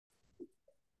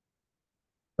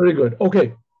Very good.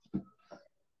 Okay.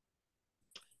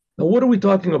 Now, what are we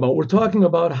talking about? We're talking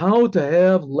about how to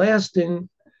have lasting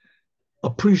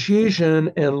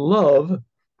appreciation and love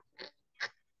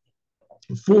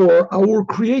for our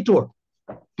Creator.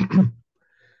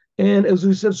 And as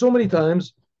we said so many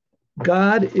times,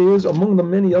 God is among the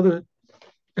many other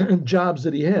jobs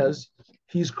that He has,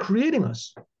 He's creating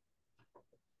us.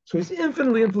 So He's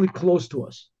infinitely, infinitely close to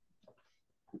us.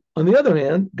 On the other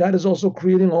hand, God is also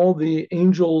creating all the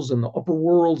angels and the upper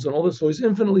worlds and all this. So He's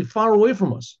infinitely far away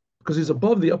from us because He's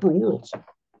above the upper worlds.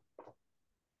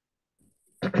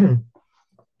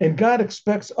 And God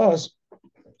expects us,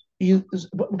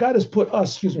 God has put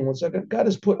us, excuse me one second, God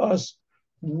has put us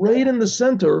right in the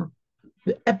center,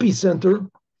 the epicenter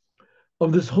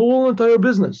of this whole entire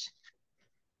business.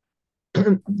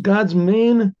 God's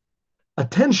main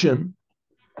attention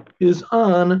is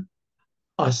on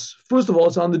us. First of all,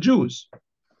 it's on the Jews.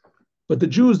 But the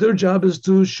Jews, their job is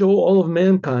to show all of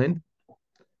mankind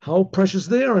how precious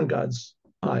they are in God's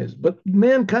eyes. But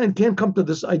mankind can't come to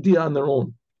this idea on their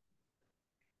own,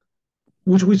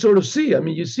 which we sort of see. I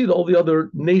mean, you see all the other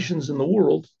nations in the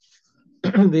world.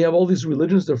 They have all these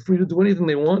religions. They're free to do anything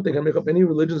they want. They can make up any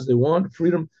religions they want,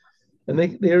 freedom. And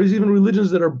there's even religions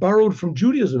that are borrowed from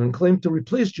Judaism and claim to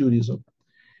replace Judaism.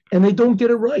 And they don't get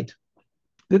it right.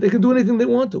 They can do anything they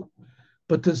want to.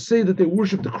 But to say that they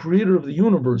worship the creator of the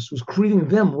universe, who's creating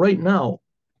them right now,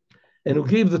 and who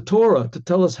gave the Torah to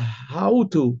tell us how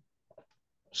to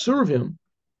serve him,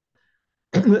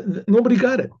 nobody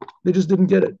got it. They just didn't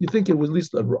get it. You think it would at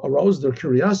least arouse their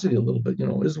curiosity a little bit.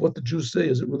 Is what the Jews say,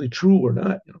 is it really true or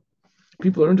not?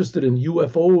 People are interested in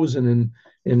UFOs and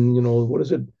in what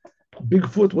is it,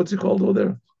 Bigfoot? What's it called over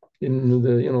there? In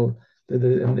the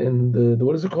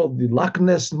what is it called? The Loch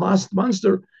Ness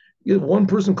monster. One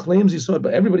person claims he saw it,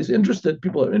 but everybody's interested.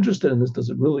 People are interested in this. Is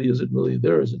it really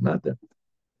there? Is it not there?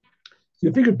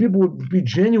 You figured people would be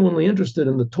genuinely interested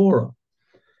in the Torah,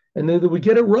 and they would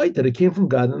get it right, that it came from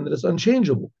God and that it's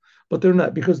unchangeable. But they're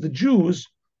not, because the Jews,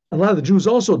 a lot of the Jews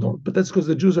also don't, but that's because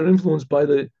the Jews are influenced by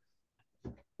the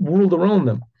world around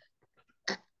them.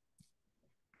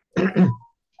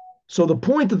 So the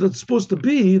point that it's supposed to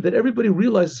be that everybody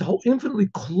realizes how infinitely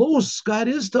close God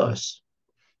is to us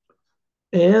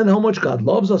and how much God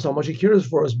loves us, how much he cares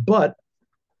for us. But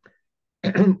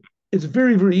it's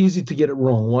very, very easy to get it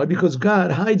wrong. Why? Because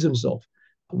God hides himself.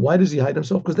 Why does he hide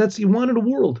himself? Because he wanted a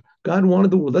world. God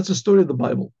wanted the world. That's the story of the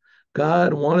Bible.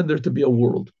 God wanted there to be a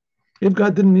world. If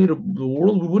God didn't need the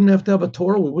world, we wouldn't have to have a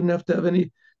Torah. We wouldn't have to have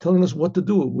any telling us what to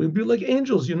do. We'd be like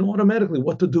angels, automatically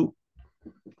what to do.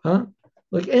 Huh?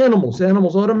 Like animals.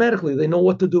 Animals automatically, they know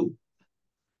what to do.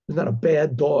 There's not a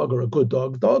bad dog or a good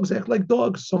dog. Dogs act like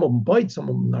dogs. Some of them bite. Some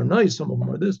of them are nice. Some of them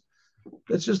are this.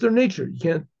 That's just their nature. You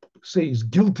can't say he's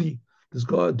guilty. This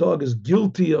dog is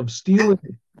guilty of stealing,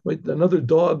 right? Another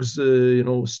dog's,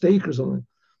 steak or something.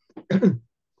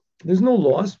 There's no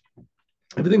laws.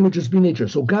 Everything would just be nature.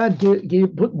 So God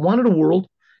wanted a world,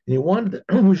 and he wanted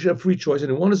we should have free choice, and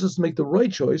he wanted us to make the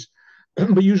right choice,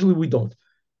 but usually we don't.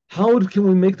 How can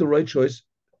we make the right choice?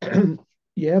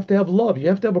 You have to have love. You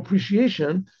have to have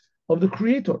appreciation of the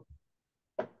Creator.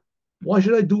 Why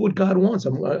should I do what God wants?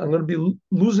 I'm going to be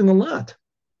losing a lot.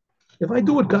 If I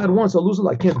do what God wants, I'll lose a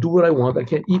lot. I can't do what I want. I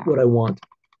can't eat what I want.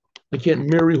 I can't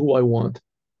marry who I want.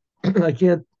 I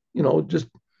can't, just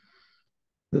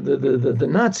the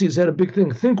Nazis had a big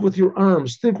thing. Think with your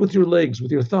arms, think with your legs,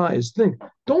 with your thighs. Think.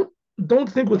 Don't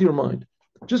think with your mind.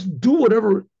 Just do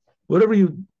whatever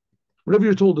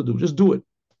you're told to do. Just do it.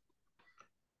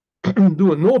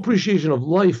 Do it. No appreciation of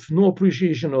life, no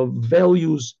appreciation of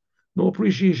values, no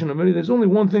appreciation of anything. There's only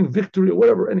one thing, victory or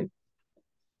whatever.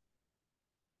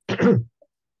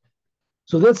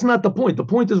 So that's not the point. The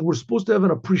point is we're supposed to have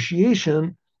an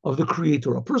appreciation of the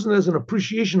Creator. A person that has an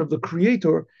appreciation of the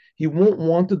Creator, he won't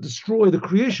want to destroy the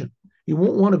creation. He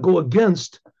won't want to go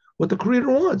against what the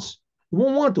Creator wants. He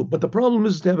won't want to. But the problem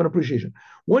is to have an appreciation.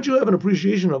 Once you have an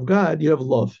appreciation of God, you have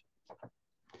love.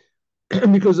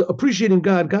 Because appreciating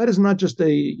God is not just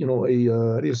a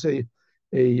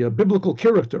biblical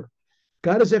character.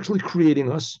 God is actually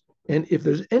creating us. And if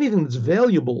there's anything that's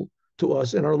valuable to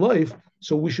us in our life,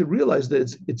 so we should realize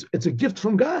that it's a gift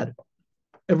from God.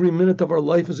 Every minute of our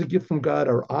life is a gift from God.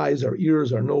 Our eyes, our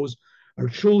ears, our nose, our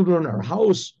children, our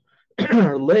house,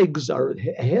 our legs, our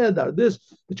head, our this,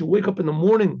 that you wake up in the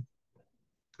morning,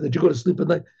 that you go to sleep at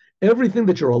night. Everything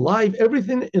that you're alive,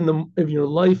 everything in your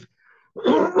life,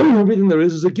 everything there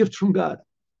is a gift from God.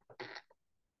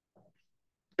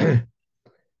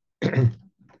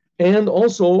 And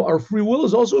also our free will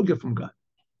is also a gift from God.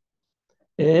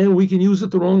 And we can use it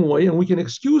the wrong way, and we can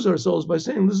excuse ourselves by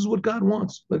saying this is what God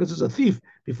wants. Like it says, a thief,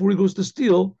 before he goes to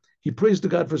steal, he prays to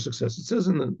God for success. It says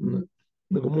in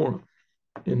the Gemara,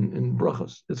 in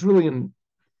Brachas. It's really in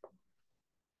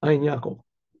Ayin Yaakov.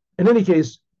 In any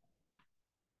case,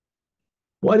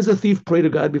 why does a thief pray to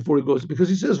God before he goes? Because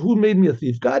he says, who made me a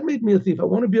thief? God made me a thief. I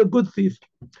want to be a good thief,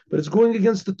 but it's going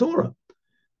against the Torah.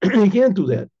 You can't do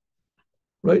that,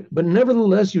 right? But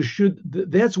nevertheless, you should.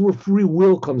 That's where free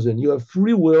will comes in. You have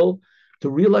free will to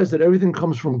realize that everything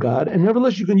comes from God, and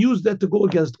nevertheless, you can use that to go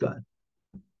against God.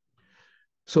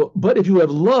 So, but if you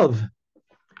have love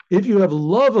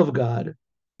of God,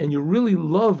 and you really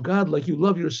love God like you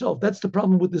love yourself, that's the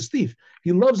problem with this thief.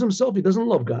 He loves himself. He doesn't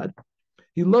love God.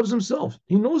 He loves himself.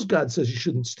 He knows God says you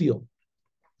shouldn't steal.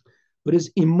 But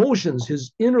his emotions,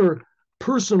 his inner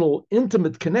personal,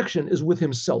 intimate connection is with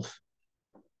himself.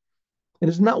 And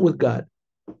it's not with God.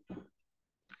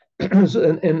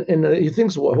 So, and he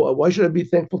thinks, well, why should I be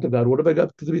thankful to God? What have I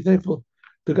got to be thankful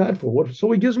to God for? What?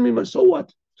 So he gives me my, so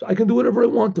what? So I can do whatever I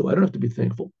want to. I don't have to be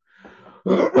thankful.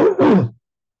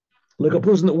 Like a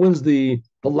person that wins the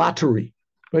lottery,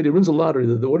 right? He wins the lottery.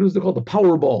 What is it called? The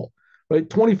Powerball, right?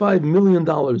 $25 million,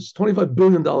 $25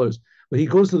 billion. But he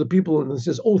goes to the people and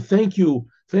says, oh, thank you.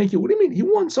 Thank you. What do you mean? He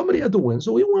won. Somebody had to win.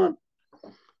 So he won.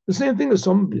 The same thing as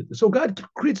somebody. So God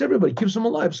creates everybody, keeps them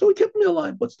alive. So he kept me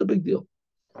alive. What's the big deal?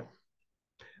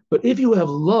 But if you have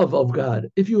love of God,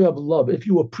 if you have love, if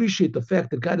you appreciate the fact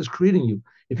that God is creating you,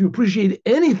 if you appreciate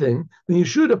anything, then you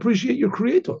should appreciate your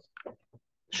creator.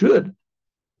 Should.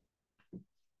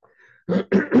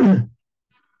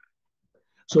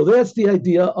 So that's the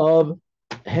idea of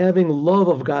having love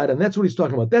of God, and that's what he's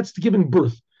talking about. That's giving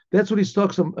birth. That's what he's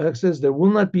talking about. Says there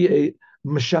will not be a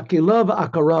meshakela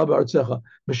v'akara b'artzecha.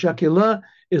 Meshakela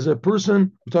is a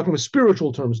person, we're talking about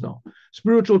spiritual terms now.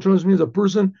 Spiritual terms means a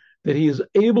person that he is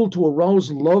able to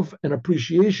arouse love and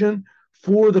appreciation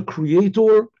for the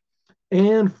Creator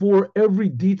and for every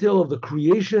detail of the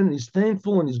creation. He's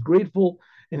thankful and he's grateful,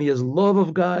 and he has love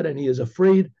of God, and he is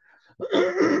afraid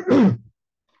of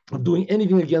doing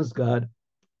anything against God.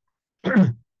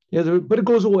 But it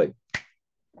goes away.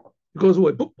 It goes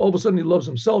away. All of a sudden, he loves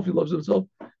himself. He loves himself.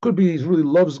 Could be he really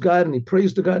loves God and he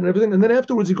prays to God and everything. And then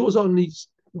afterwards, he goes out and he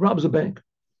robs a bank.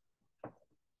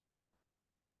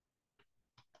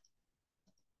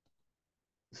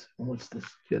 What's this?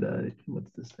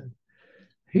 What's this thing?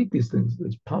 I hate these things.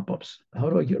 There's pop-ups. How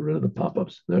do I get rid of the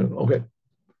pop-ups? There. Okay.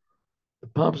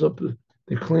 It pops up.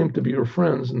 They claim to be your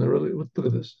friends, and they're really, look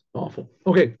at this. Awful.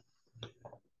 Okay.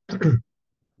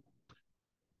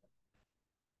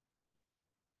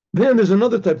 Then there's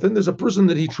another type. Then there's a person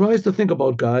that he tries to think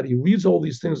about God. He reads all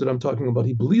these things that I'm talking about.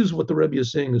 He believes what the Rebbe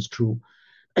is saying is true,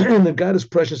 and that God is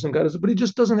precious and God is, but he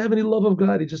just doesn't have any love of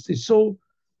God. He's so,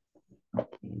 how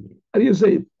do you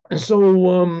say,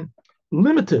 so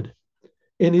limited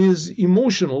in his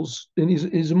emotionals, in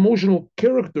his emotional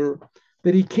character,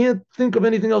 that he can't think of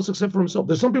anything else except for himself.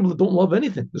 There's some people that don't love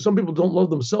anything. There's some people that don't love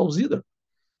themselves either.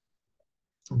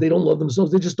 They don't love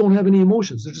themselves. They just don't have any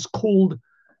emotions. They're just cold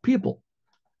people.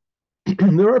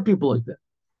 There are people like that.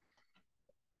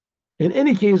 In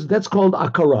any case, that's called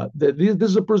akara. This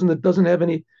is a person that doesn't have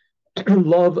any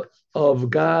love of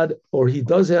God, or he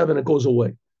does have, and it goes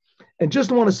away. And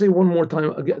just want to say one more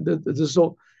time again.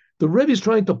 So the Rebbe is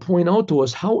trying to point out to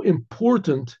us how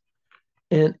important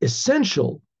and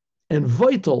essential and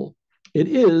vital it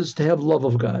is to have love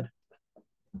of God.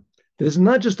 That it's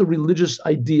not just a religious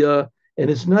idea, and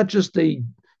it's not just a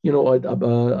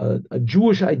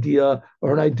Jewish idea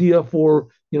or an idea for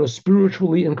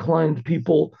spiritually inclined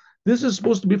people. This is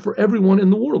supposed to be for everyone in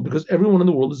the world, because everyone in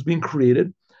the world is being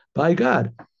created by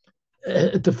God.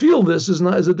 To feel this is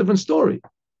a different story.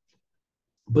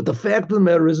 But the fact of the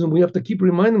matter is, and we have to keep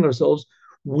reminding ourselves,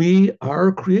 we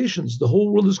are creations. The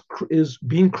whole world is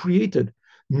being created.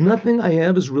 Nothing I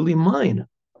have is really mine.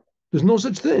 There's no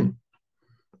such thing.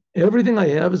 Everything I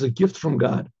have is a gift from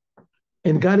God.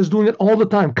 And God is doing it all the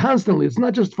time, constantly. It's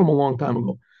not just from a long time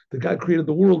ago. That God created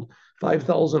the world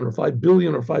 5,000 or 5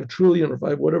 billion or 5 trillion or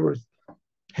 5 whatever,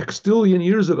 hextillion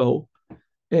years ago.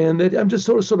 And that I'm just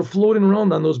sort of floating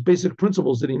around on those basic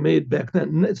principles that he made back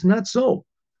then. It's not so.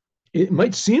 It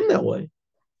might seem that way,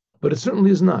 but it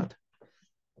certainly is not.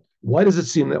 Why does it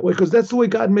seem that way? Because that's the way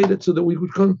God made it, so that we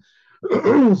would come to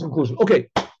conclusion. Okay.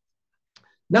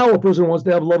 Now a person wants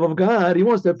to have love of God. He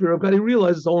wants to have fear of God. He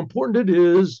realizes how important it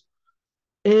is,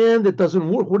 and it doesn't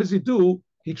work. What does he do?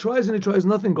 He tries and he tries,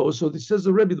 nothing goes. So he says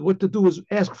the Rebbe, what to do is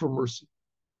ask for mercy.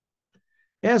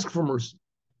 Ask for mercy.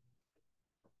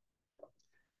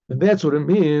 And that's what it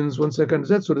means. One second.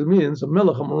 That's what it means.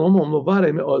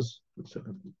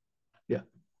 Yeah.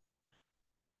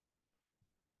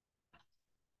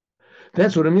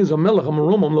 That's what it means. He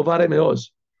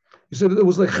said it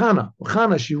was like Hannah.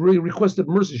 Hannah, she really requested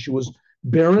mercy. She was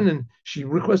barren and she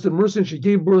requested mercy and she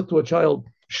gave birth to a child,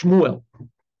 Shmuel,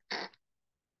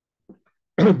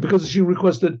 because she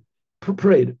requested,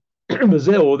 prayed. That's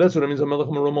what it means.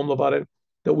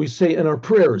 That we say in our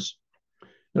prayers,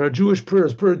 in our Jewish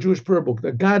prayers, Jewish prayer book,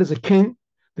 that God is a king,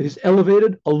 that he's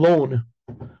elevated alone,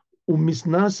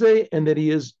 umisnase, and that he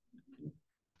is,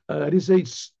 how do you say,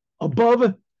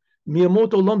 above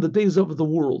miyamot olam, the days of the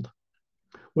world.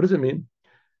 What does it mean?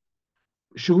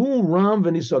 Shehu Ram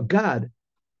v'nisa, God.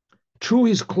 True,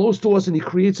 he's close to us and he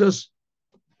creates us.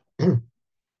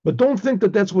 But don't think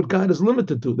that that's what God is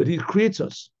limited to, that he creates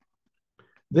us.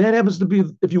 That happens to be,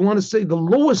 if you want to say, the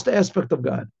lowest aspect of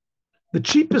God. The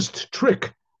cheapest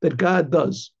trick that God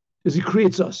does is he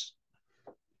creates us.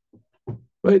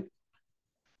 Right?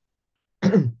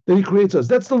 That he creates us.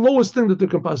 That's the lowest thing that there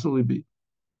can possibly be.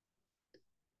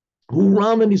 Who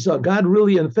Ram and Isa, God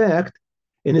really, in fact,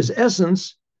 in his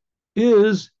essence,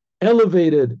 is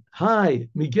elevated, high,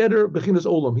 migeter bechinas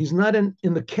olam. He's not in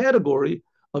the category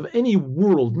of any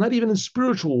world, not even in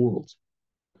spiritual worlds.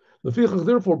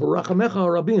 Therefore, barachamecha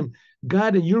rabim,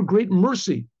 God, in your great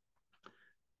mercy.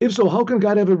 If so, how can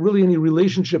God have really any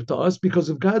relationship to us? Because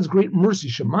of God's great mercy,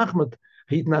 shemachmat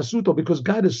hitnasuto, because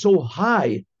God is so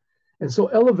high and so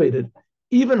elevated,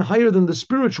 even higher than the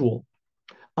spiritual,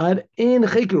 ad ein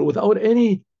cheker, without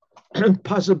any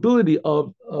possibility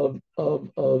of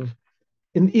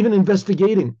even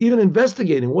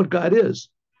investigating what God is.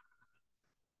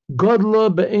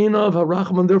 Godla be'enav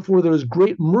harachman, therefore there is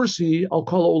great mercy, I'll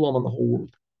call olam, on the whole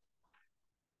world.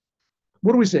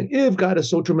 What are we saying? If God is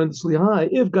so tremendously high,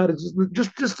 if God is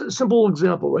just a simple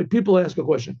example, right? People ask a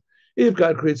question. If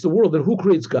God creates the world, then who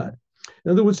creates God?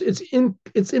 In other words,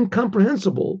 it's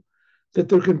incomprehensible that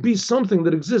there can be something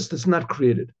that exists that's not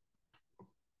created.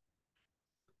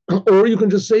 Or you can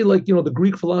just say, like, the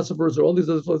Greek philosophers or all these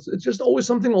other philosophers, it's just always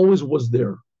something always was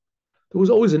there. There was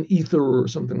always an ether or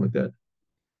something like that.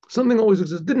 Something always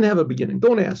exists. Didn't have a beginning.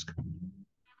 Don't ask.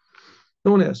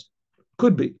 Don't ask.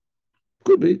 Could be.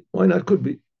 Could be. Why not? Could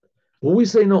be. Well, we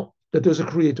say no, that there's a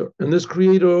creator. And this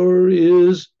creator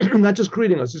is not just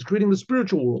creating us, he's creating the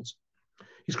spiritual worlds.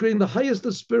 He's creating the highest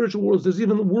of spiritual worlds. There's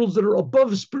even the worlds that are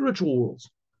above spiritual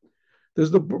worlds.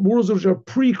 There's the worlds which are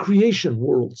pre-creation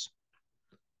worlds.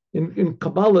 In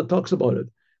Kabbalah, it talks about it,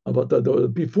 about the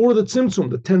before the Tzimtzum,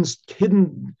 the 10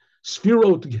 hidden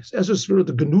sphirot, Esser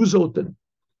the Genuzot,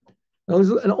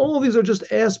 and all of these are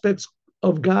just aspects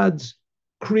of God's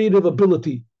creative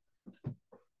ability.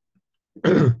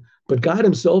 But God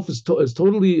himself is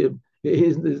totally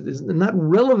is not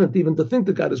relevant even to think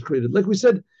that God is created. Like we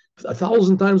said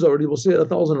 1,000 times already, we'll say it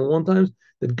 1,001 times,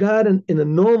 that God in a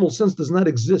normal sense does not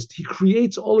exist. He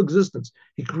creates all existence.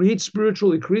 He creates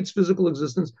spiritual, he creates physical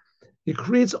existence. He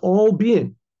creates all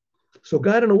being. So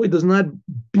God in a way does not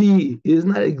is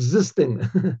not existing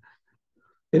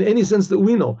in any sense that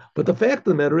we know. But the fact of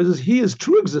the matter is he is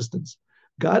true existence.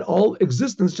 God, all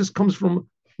existence just comes from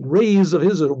rays of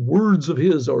his or words of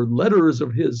his or letters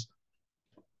of his.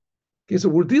 Okay, so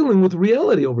we're dealing with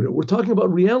reality over here. We're talking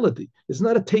about reality. It's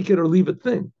not a take it or leave it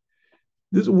thing.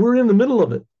 We're in the middle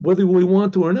of it, whether we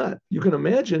want to or not. You can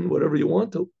imagine whatever you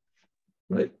want to,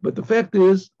 right? But the fact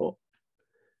is,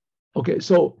 okay,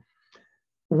 so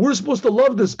we're supposed to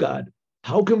love this God.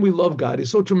 How can we love God?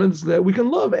 He's so tremendous that we can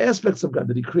love aspects of God,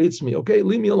 that he creates me. Okay,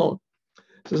 leave me alone.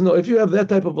 He says, no, if you have that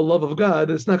type of a love of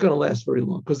God, it's not going to last very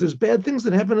long, because there's bad things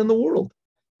that happen in the world.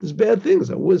 There's bad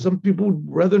things. Some people would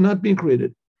rather not be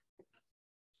created.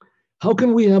 How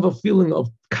can we have a feeling of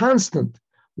constant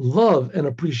love and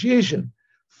appreciation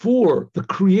for the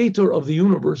creator of the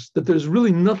universe, that there's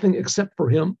really nothing except for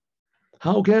him?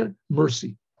 How can?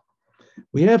 Mercy.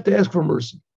 We have to ask for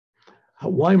mercy.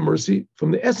 Why mercy?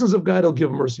 From the essence of God, he'll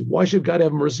give mercy. Why should God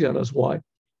have mercy on us? Why? It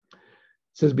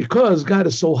says, because God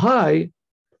is so high,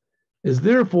 is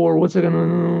therefore, what's that?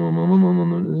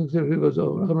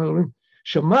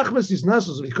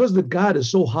 Because that God is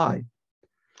so high,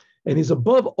 and he's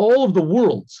above all of the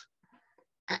worlds.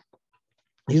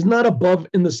 He's not above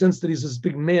in the sense that he's this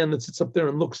big man that sits up there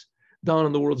and looks down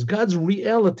on the worlds. God's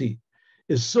reality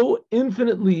is so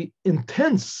infinitely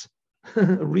intense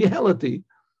reality,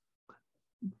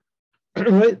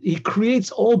 right? He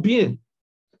creates all being,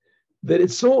 that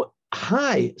it's so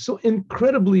high, so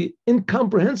incredibly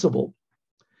incomprehensible,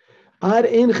 ad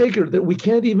ein cheker, that we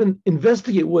can't even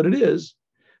investigate what it is.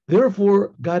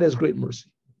 Therefore, God has great mercy.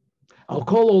 I'll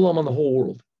call olam on the whole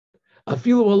world.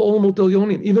 Afilu al olamot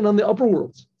elyonim, even on the upper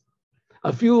worlds.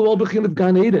 Afilu al bechinat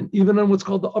Gan Eden, even on what's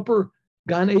called the upper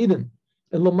Gan Eden,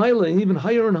 and Lamaila, and even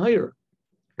higher and higher.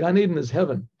 Gan Eden is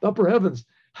heaven, the upper heavens,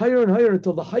 higher and higher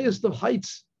until the highest of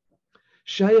heights.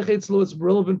 Shayach Etzlo, it's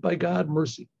relevant by God,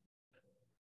 mercy.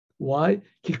 Why?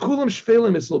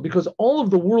 Because all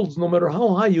of the worlds, no matter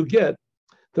how high you get,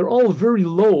 they're all very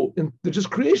low, and they're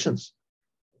just creations.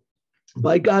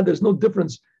 By God, there's no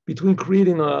difference between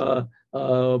creating a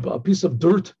piece of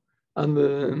dirt in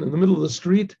the middle of the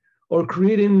street or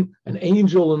creating an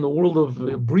angel in the world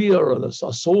of Bria or a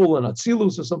soul and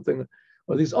Atzilus or something,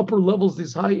 or these upper levels,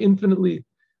 these high, infinitely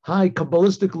high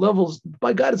Kabbalistic levels.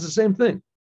 By God, it's the same thing.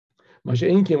 Which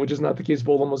is not the case,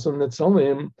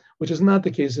 which is not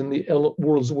the case in the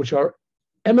worlds which are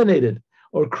emanated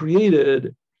or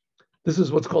created. This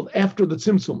is what's called after the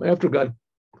Tzimtzum, after God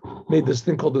made this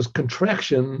thing called this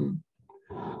contraction.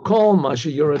 Call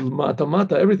Masha Yored Mata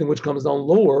Mata, everything which comes down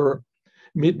lower.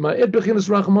 There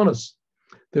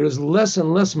is less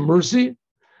and less mercy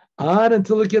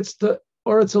until it gets to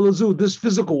Oretz Halazu, this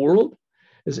physical world.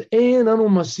 Is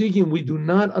we do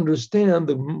not understand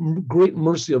the great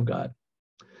mercy of God.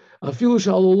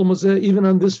 Even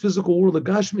on this physical world of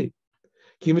Gashmi,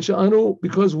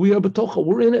 because we are betocha,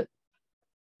 we're in it.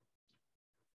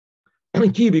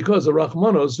 Because the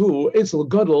Rachmanos who Eitzel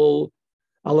Gadol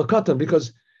Alakatan,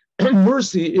 because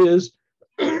mercy is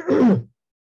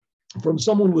from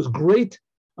someone who is great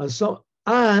on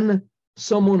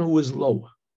someone who is low.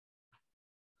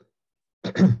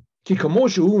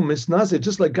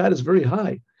 Just like God is very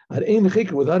high,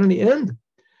 without any end.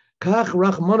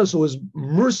 So his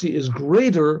mercy is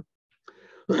greater.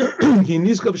 But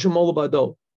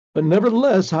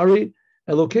nevertheless, Hari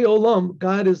Elokei Olam,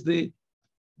 God is the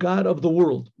God of the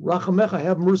world. Rachamecha,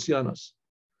 have mercy on us.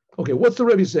 Okay, what's the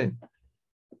Rebbe saying?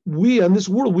 We on this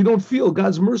world, we don't feel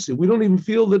God's mercy. We don't even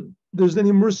feel that there's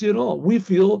any mercy at all. We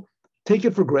take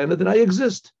it for granted that I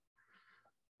exist.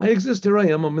 I exist, here I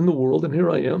am, I'm in the world, and here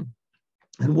I am.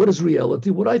 And what is reality?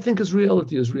 What I think is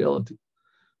reality is reality.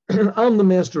 I'm the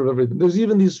master of everything. There's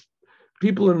even these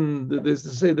people, they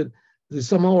say that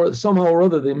somehow or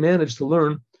other they manage to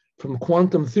learn from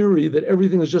quantum theory that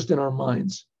everything is just in our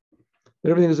minds.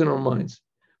 Everything is in our minds,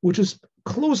 which is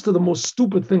close to the most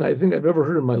stupid thing I think I've ever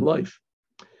heard in my life.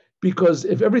 Because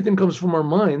if everything comes from our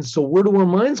minds, so where do our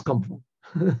minds come from?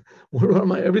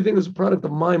 Everything is a product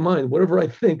of my mind. Whatever I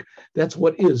think, that's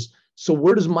what is. So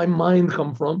where does my mind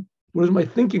come from? Where does my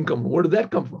thinking come from? Where did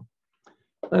that come from?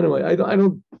 Anyway, I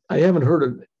haven't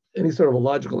heard any sort of a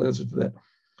logical answer to that.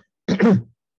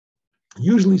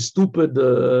 Usually stupid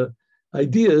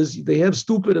ideas, they have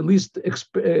stupid, at least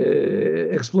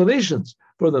explanations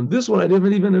for them. This one, I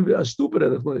didn't even have a stupid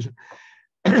explanation.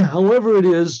 However it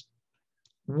is,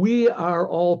 we are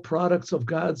all products of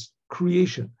God's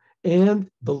creation. And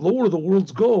the lower the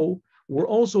worlds go, we're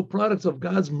also products of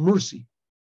God's mercy.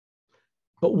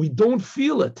 But we don't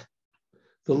feel it.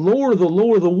 The lower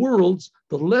the worlds,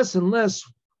 the less and less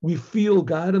we feel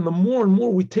God, and the more and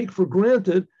more we take for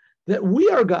granted that we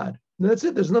are God. And that's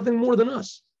it. There's nothing more than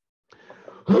us.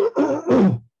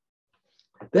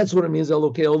 That's what it means,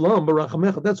 Elokei Olam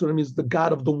Barachamecha. That's what it means, the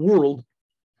God of the world,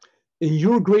 in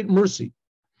your great mercy.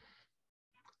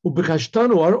 Our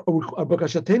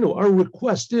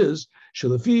request is,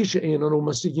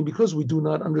 because we do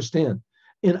not understand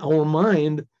in our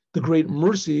mind the great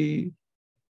mercy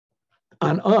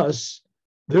on us,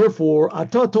 therefore,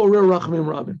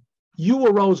 you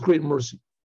arouse great mercy.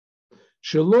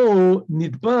 So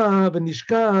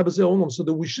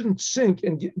that we shouldn't sink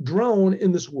and drown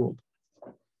in this world.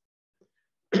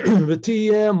 And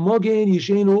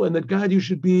that God, you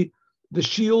should be the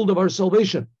shield of our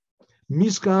salvation.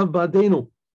 Miskav Badenu.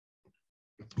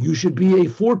 You should be a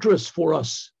fortress for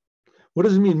us. What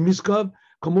does it mean? Miskav,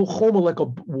 like a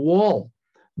wall.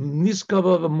 Miskav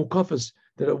of a mukafis,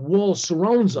 that a wall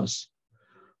surrounds us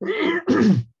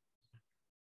and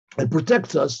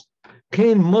protects us.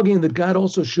 Kain mugging, that God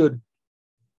also should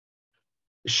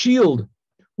shield,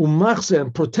 umachse,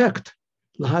 and protect,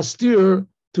 lahastir,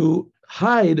 to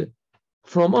hide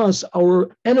from us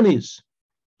our enemies.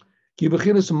 It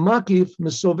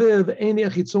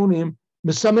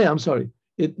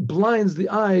blinds the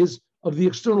eyes of the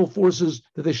external forces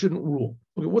that they shouldn't rule.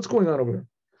 Okay, what's going on over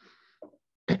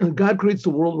here? God creates the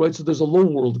world, right? So there's a low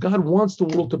world. God wants the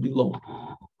world to be low.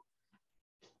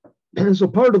 And so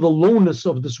part of the lowness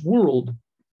of this world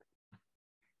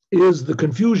is the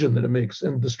confusion that it makes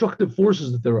and destructive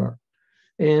forces that there are.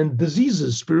 And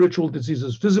diseases, spiritual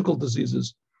diseases, physical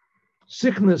diseases,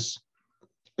 sickness.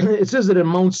 It says that in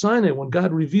Mount Sinai, when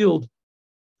God revealed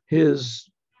his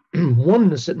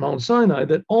oneness at Mount Sinai,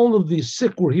 that all of the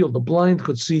sick were healed. The blind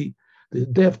could see, the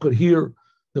deaf could hear,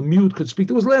 the mute could speak.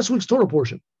 That was last week's Torah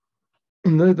portion.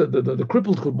 And the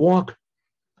crippled could walk.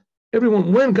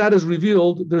 Everyone, when God is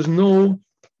revealed, there's no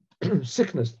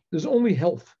sickness. There's only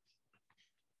health.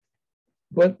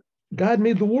 But God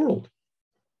made the world.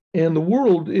 And the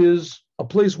world is a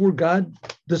place where God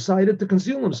decided to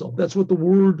conceal himself. That's what the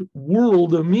word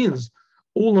world means.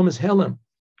 Olam is Helem.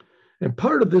 And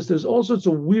part of this, there's all sorts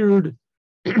of weird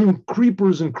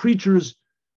creepers and creatures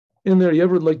in there. You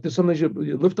ever like this? Sometimes you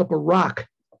lift up a rock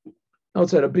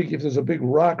outside if there's a big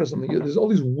rock or something, there's all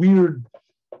these weird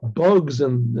bugs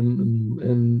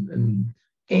and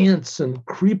ants and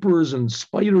creepers and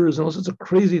spiders and all sorts of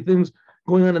crazy things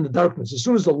going on in the darkness. As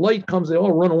soon as the light comes, they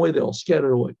all run away. They all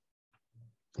scatter away.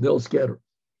 They all scatter.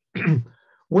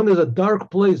 When there's a dark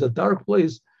place,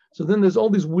 so then there's all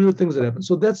these weird things that happen.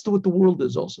 So that's what the world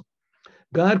is also.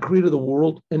 God created the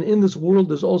world, and in this world,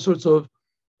 there's all sorts of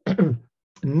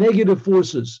negative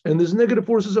forces, and these negative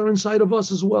forces are inside of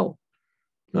us as well.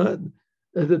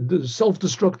 The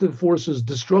self-destructive forces,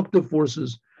 destructive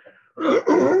forces,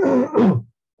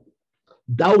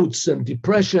 doubts and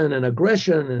depression and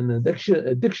aggression and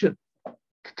addiction.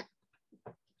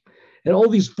 And all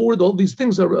these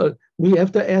things are, we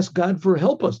have to ask God for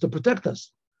help us, to protect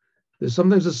us.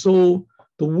 Sometimes the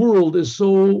world is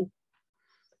so,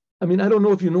 I mean, I don't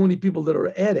know if you know any people that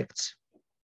are addicts.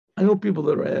 I know people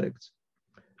that are addicts.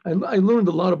 I learned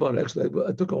a lot about it, actually.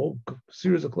 I took a whole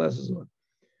series of classes on it.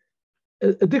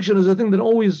 Addiction is a thing that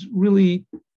always really,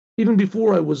 even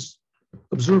before I was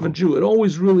observant Jew, it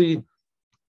always really,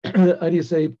 how do you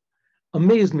say,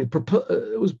 amazed me.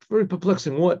 It was very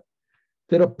perplexing. What?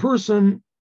 That a person,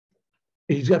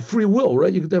 he's got free will,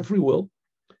 right? You get that free will.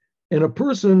 And a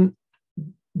person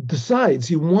decides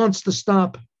he wants to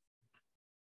stop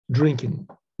drinking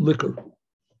liquor,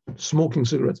 smoking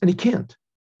cigarettes, and he can't.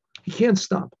 He can't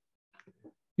stop.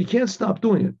 He can't stop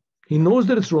doing it. He knows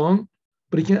that it's wrong,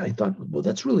 but he can't. I thought, well,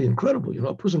 that's really incredible. You know,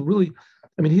 a person really,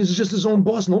 I mean, he's just his own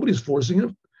boss. Nobody's forcing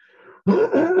him.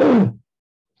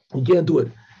 He can't do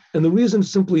it. And the reason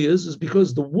simply is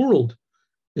because the world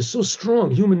is so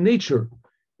strong. Human nature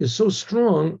is so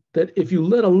strong that if you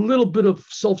let a little bit of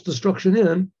self-destruction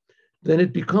in, then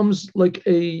it becomes like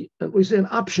an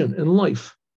option in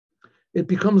life. It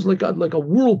becomes like a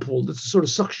whirlpool that sort of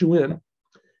sucks you in,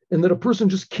 and that a person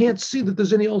just can't see that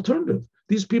there's any alternative.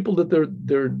 These people that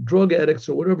they're drug addicts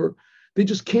or whatever, they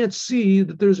just can't see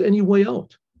that there's any way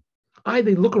out.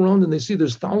 They look around and they see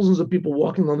there's thousands of people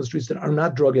walking on the streets that are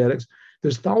not drug addicts.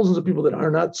 There's thousands of people that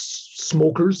are not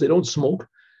smokers. They don't smoke.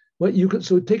 But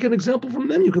so take an example from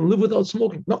them. You can live without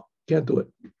smoking. No, can't do it.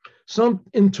 Some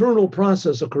internal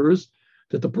process occurs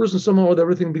that the person somehow with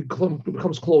everything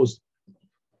becomes closed.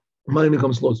 Mind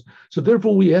becomes closed. So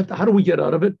therefore how do we get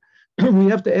out of it? We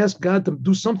have to ask God to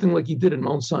do something like he did in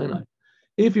Mount Sinai.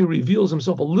 If he reveals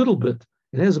himself a little bit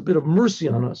and has a bit of mercy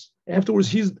on us, afterwards,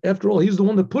 he's the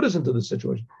one that put us into this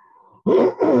situation.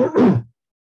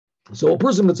 So a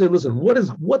person would say, listen,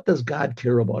 what does God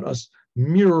care about us,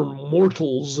 mere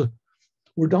mortals?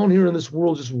 We're down here in this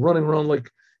world just running around like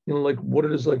what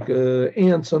it is, like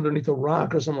ants underneath a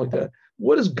rock or something like that.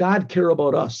 What does God care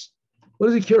about us? What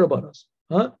does he care about us?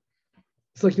 Huh?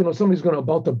 It's like, somebody's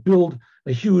about to build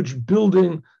a huge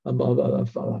building, a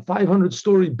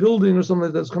 500-story building or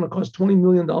something that's going to cost $20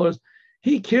 million.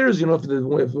 He cares, if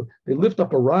they lift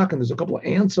up a rock and there's a couple of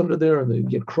ants under there and they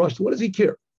get crushed. What does he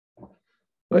care?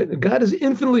 Right? God is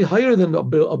infinitely higher than a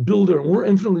builder, and we're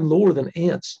infinitely lower than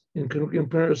ants in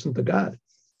comparison to God.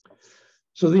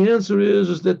 So the answer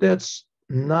is that that's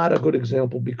not a good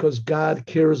example, because God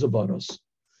cares about us.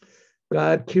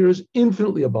 God cares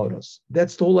infinitely about us.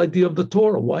 That's the whole idea of the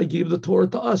Torah. Why gave the Torah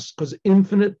to us? Because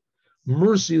infinite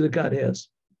mercy that God has.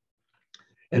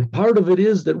 And part of it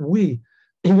is that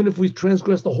even if we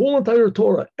transgress the whole entire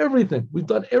Torah, everything, we've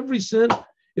done every sin,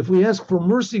 if we ask for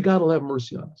mercy, God will have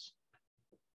mercy on us.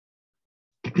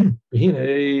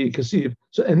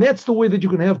 So, and that's the way that you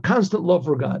can have constant love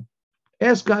for God.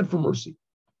 Ask God for mercy.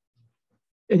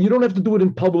 And you don't have to do it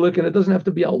in public, and it doesn't have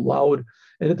to be out loud,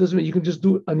 and it doesn't mean you can just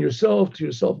do it on yourself, to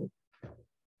yourself,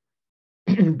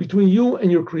 between you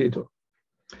and your Creator.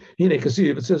 Because see,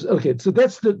 if it says, okay, so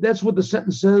that's what the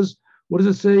sentence says. What does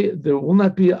it say? There will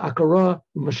not be akara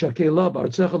mashakela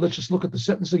ba'artzecha. Let's just look at the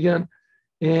sentence again.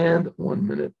 And 1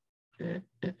 minute.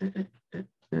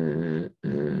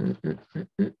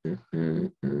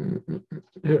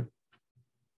 Here.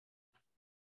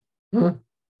 Huh?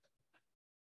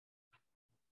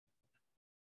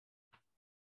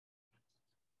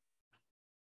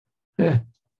 Yeah.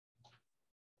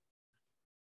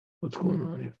 What's going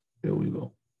on here? Here we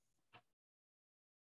go.